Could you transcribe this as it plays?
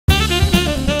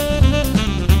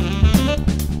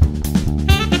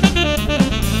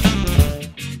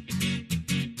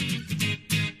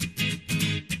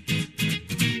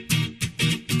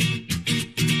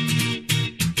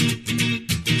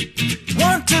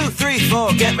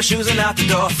4, get my shoes and out the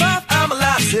door. 5, I'm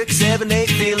alive. 6, 7, 8,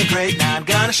 feeling great. 9,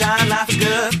 gonna shine, life is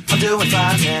good. I'm doing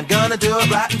fine, 10, gonna do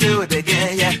it right and do it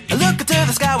again, yeah. I look into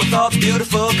the sky with all the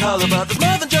beautiful color, but there's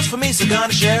more than just for me, so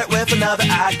gonna share it with another.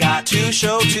 I got to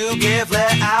show, to give,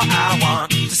 let out. I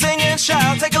want to sing and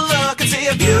shout. Take a look and see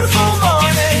a beautiful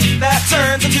morning that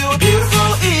turns into a beautiful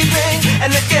evening,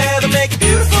 and together make a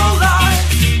beautiful life.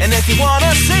 And if you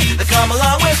wanna see, then come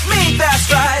along with me,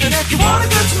 that's right. And if you want a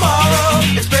good tomorrow,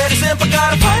 it's pretty simple,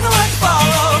 gotta find a light to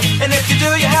follow. And if you do,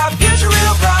 you have a future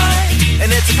real bright. And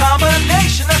it's a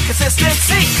combination of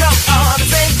consistency. Come on and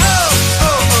sing, oh,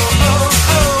 oh, oh,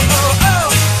 oh, oh, oh, oh,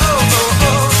 oh, oh,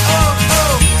 oh, oh,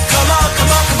 oh. Come on,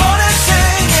 come on, come on and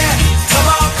sing, yeah. Come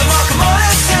on, come on, come on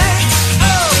and sing.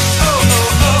 Oh, oh,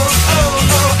 oh, oh, oh,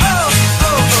 oh, oh,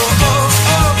 oh, oh, oh,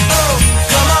 oh, oh.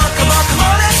 Come on, come on, come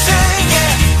on and sing,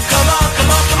 yeah. Come on,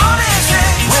 come on, come on and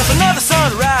sing. With another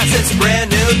sunrise, it's a brand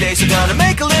new day, so gonna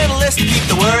make a little list to keep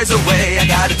the words away. I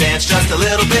gotta dance just a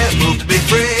little bit, move to be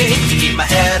free, to keep my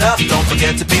head up, don't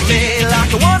forget to be me.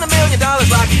 Like I won $1 million,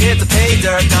 like I hit the pay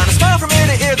dirt. Gonna smile from ear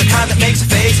to ear, the kind that makes your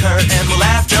face hurt. And we'll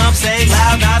laugh, jump, sing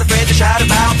loud, not afraid to shout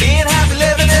about being happy,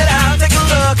 living it out. Take a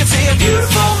look and see a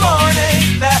beautiful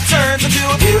morning that turns into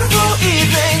a beautiful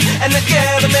evening, and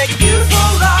together make a beautiful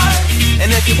life. And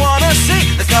if you wanna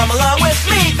see, then come along with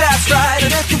me, that's right.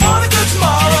 And if you want a good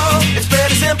tomorrow, it's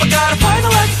pretty simple, gotta find a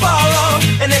light to follow.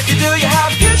 And if you do, you have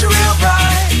a future real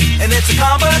bright. And it's a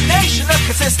combination of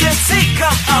consistency.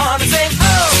 Come on.